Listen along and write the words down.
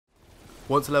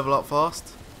Want to level up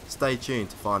fast? Stay tuned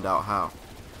to find out how.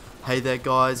 Hey there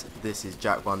guys, this is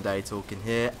Jack One Day talking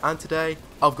here, and today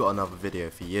I've got another video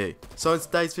for you. So in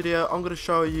today's video I'm going to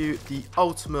show you the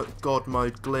ultimate god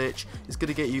mode glitch. It's going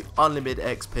to get you unlimited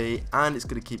XP and it's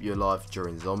going to keep you alive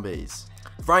during zombies.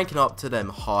 Ranking up to them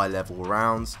high level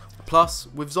rounds, plus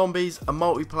with zombies and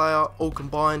multiplayer all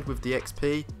combined with the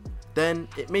XP, then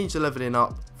it means you're leveling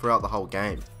up throughout the whole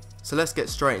game. So let's get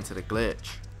straight into the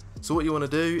glitch. So what you want to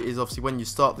do is, obviously when you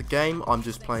start the game, I'm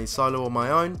just playing solo on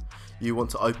my own. You want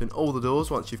to open all the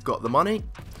doors once you've got the money.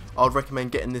 I would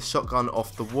recommend getting this shotgun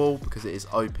off the wall because it is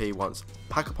OP once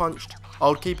pack-a-punched. I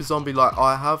would keep a zombie like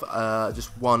I have,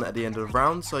 just one at the end of the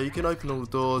round, so you can open all the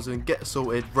doors and get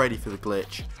sorted, ready for the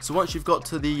glitch. So once you've got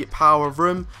to the power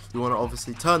room, you want to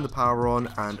obviously turn the power on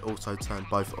and also turn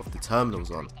both of the terminals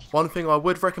on. One thing I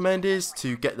would recommend is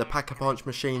to get the pack-a-punch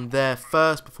machine there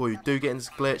first before you do get into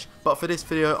the glitch, but for this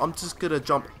video I'm just going to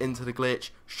jump into the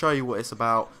glitch, show you what it's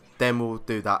about, then we'll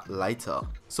do that later.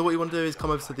 So what you want to do is come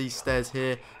over to these stairs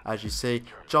here, as you see,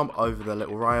 jump over the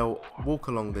little rail, walk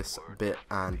along this bit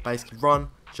and basically run,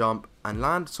 jump and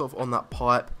land sort of on that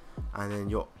pipe, and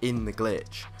then you're in the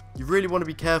glitch. You really want to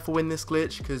be careful in this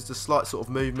glitch because the slight sort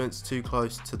of movements too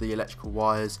close to the electrical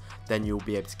wires, then you'll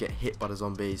be able to get hit by the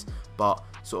zombies, but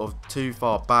sort of too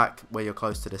far back where you're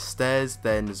close to the stairs,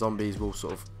 then the zombies will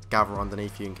sort of gather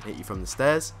underneath you and can hit you from the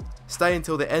stairs. Stay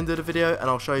until the end of the video and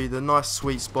I'll show you the nice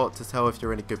sweet spot to tell if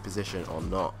you're in a good position or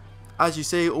not. As you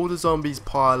see, all the zombies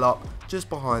pile up just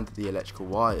behind the electrical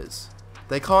wires.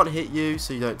 They can't hit you,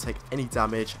 so you don't take any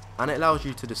damage, and it allows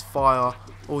you to just fire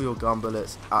all your gun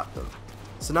bullets at them.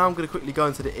 So now I'm going to quickly go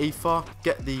into the EATHER,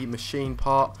 get the machine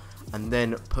part, and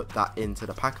then put that into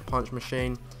the pack-a-punch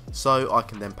machine so I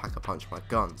can then pack-a-punch my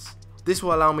guns. This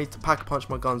will allow me to pack-a-punch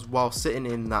my guns while sitting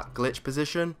in that glitch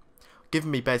position,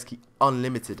 giving me basically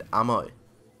unlimited ammo.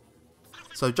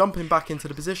 So jumping back into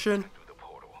the position,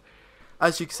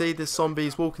 as you can see this zombie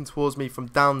is walking towards me from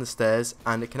down the stairs,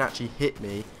 and it can actually hit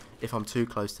me if I'm too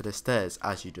close to the stairs,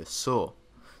 as you just saw.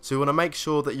 So you want to make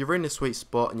sure that you're in the sweet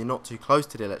spot and you're not too close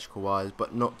to the electrical wires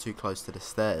but not too close to the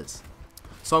stairs.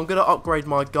 So I'm going to upgrade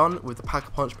my gun with the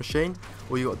pack-a-punch machine.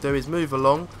 All you got to do is move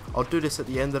along. I'll do this at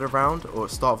the end of the round or at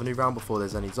the start of a new round before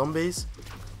there's any zombies.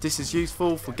 This is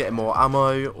useful for getting more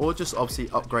ammo or just obviously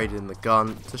upgrading the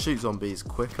gun to shoot zombies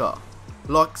quicker.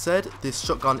 Like I said, this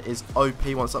shotgun is OP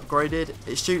once upgraded.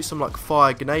 It shoots some like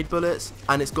fire grenade bullets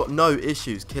and it's got no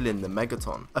issues killing the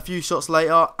Megaton. A few shots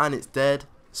later and it's dead,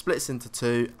 splits into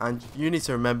two, and you need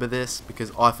to remember this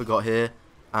because I forgot here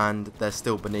and they're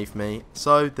still beneath me,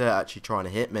 so they're actually trying to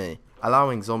hit me,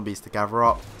 allowing zombies to gather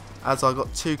up as I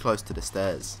got too close to the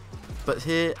stairs. But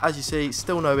here, as you see,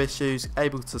 still no issues,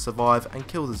 able to survive and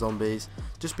kill the zombies.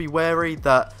 Just be wary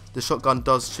that the shotgun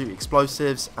does shoot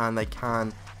explosives and they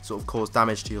can sort of cause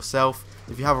damage to yourself.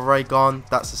 If you have a ray gun,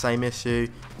 that's the same issue.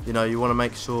 You know, you want to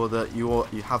make sure that you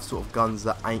have sort of guns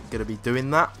that ain't going to be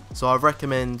doing that. So I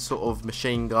recommend sort of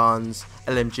machine guns,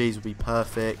 LMGs would be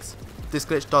perfect. This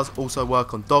glitch does also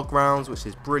work on dog rounds, which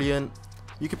is brilliant.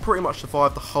 You can pretty much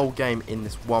survive the whole game in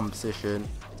this one position,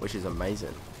 which is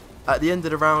amazing. At the end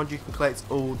of the round you can collect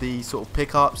all the sort of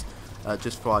pickups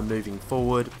just by moving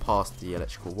forward past the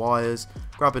electrical wires,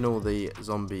 grabbing all the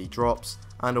zombie drops,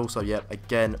 and also yet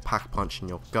again pack punching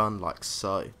your gun like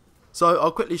so. So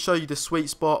I'll quickly show you the sweet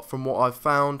spot from what I've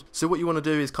found. So what you want to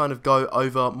do is kind of go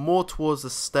over more towards the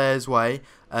stairs way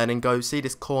and then go see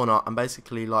this corner and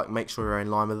basically like make sure you're in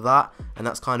line with that, and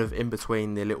that's kind of in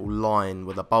between the little line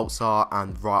where the bolts are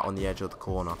and right on the edge of the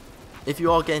corner. If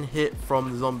you are getting hit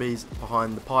from the zombies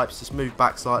behind the pipes, just move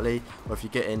back slightly, or if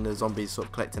you're getting the zombies sort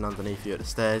of collecting underneath you at the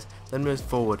stairs, then move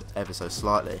forward ever so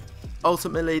slightly.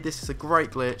 Ultimately this is a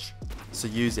great glitch, so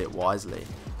use it wisely.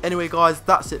 Anyway guys,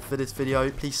 that's it for this video.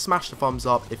 Please smash the thumbs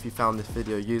up if you found this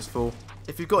video useful.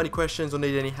 If you've got any questions or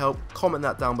need any help, comment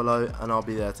that down below and I'll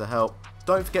be there to help.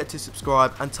 Don't forget to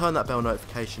subscribe and turn that bell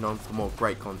notification on for more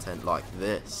great content like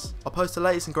this. I'll post the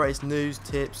latest and greatest news,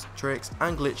 tips, tricks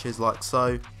and glitches like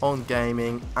so on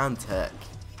gaming and tech.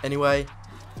 Anyway,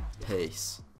 peace.